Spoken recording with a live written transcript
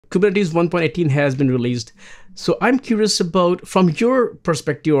Kubernetes 1.18 has been released. So I'm curious about, from your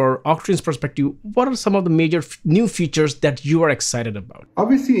perspective or Octarine's perspective, what are some of the major new features that you are excited about?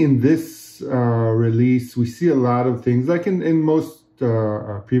 Obviously, in this release, we see a lot of things, like in most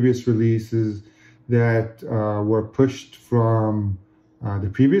previous releases that were pushed from the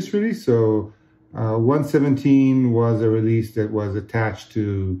previous release. So 1.17 was a release that was attached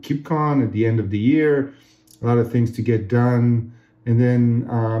to KubeCon at the end of the year. A lot of things to get done. And then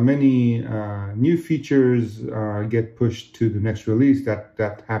many new features get pushed to the next release.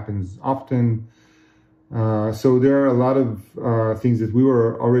 That happens often. So there are a lot of things that we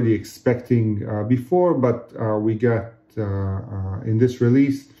were already expecting before, but we got in this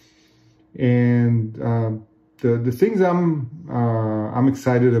release. And the things I'm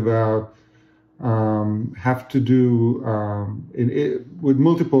excited about have to do with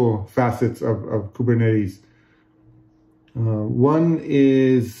multiple facets of Kubernetes. One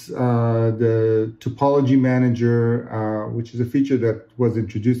is the Topology Manager, which is a feature that was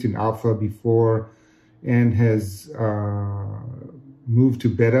introduced in alpha before and has moved to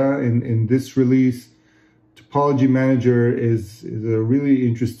beta in this release. Topology Manager is a really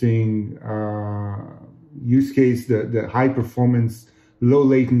interesting use case, the high performance, low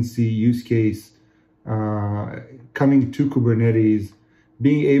latency use case coming to Kubernetes,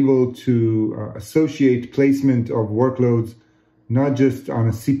 being able to associate placement of workloads, not just on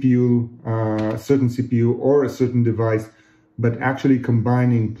a CPU, certain CPU or a certain device, but actually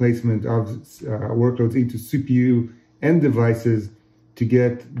combining placement of workloads into CPU and devices to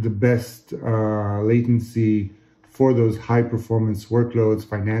get the best latency for those high performance workloads,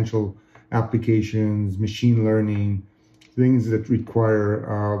 financial applications, machine learning, things that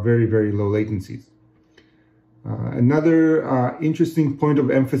require very, very low latencies. Another interesting point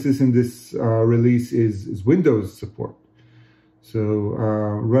of emphasis in this release is Windows support. So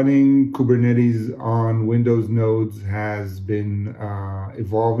running Kubernetes on Windows nodes has been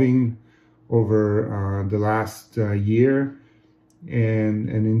evolving over the last year. And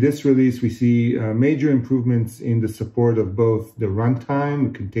in this release, we see major improvements in the support of both the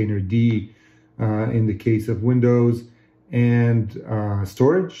runtime, containerd in the case of Windows, and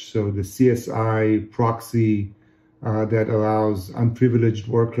storage. So the CSI proxy that allows unprivileged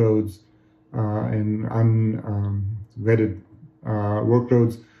workloads and unvetted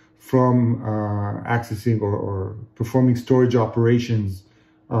workloads from accessing or performing storage operations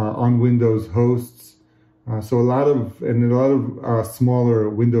on Windows hosts. So a lot of smaller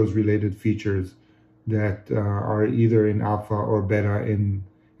Windows related features that are either in alpha or beta in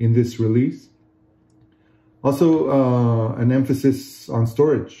this release. Also an emphasis on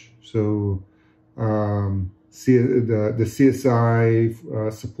storage. So the CSI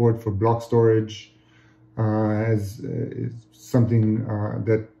support for block storage is something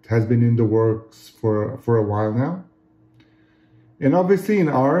that has been in the works for a while now. And obviously in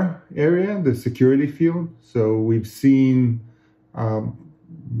our area, the security field, so we've seen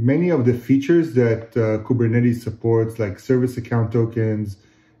many of the features that Kubernetes supports, like service account tokens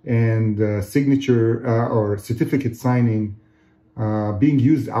and signature or certificate signing being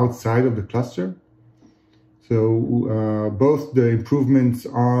used outside of the cluster. So both the improvements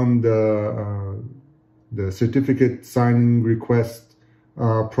on the certificate signing request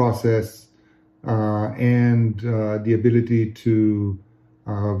process and the ability to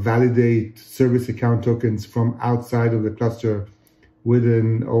validate service account tokens from outside of the cluster with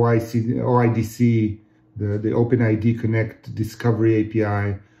an OIDC, the OpenID Connect Discovery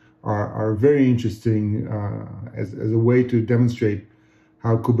API, are very interesting as a way to demonstrate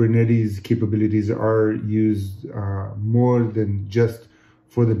how Kubernetes capabilities are used more than just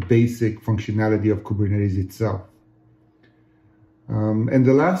for the basic functionality of Kubernetes itself. And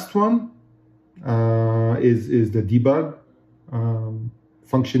the last one is the debug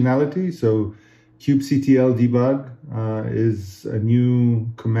functionality. So kubectl debug is a new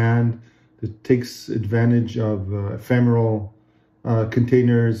command that takes advantage of ephemeral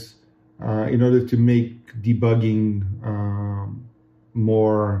containers in order to make debugging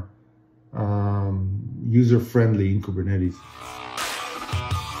more user-friendly in Kubernetes.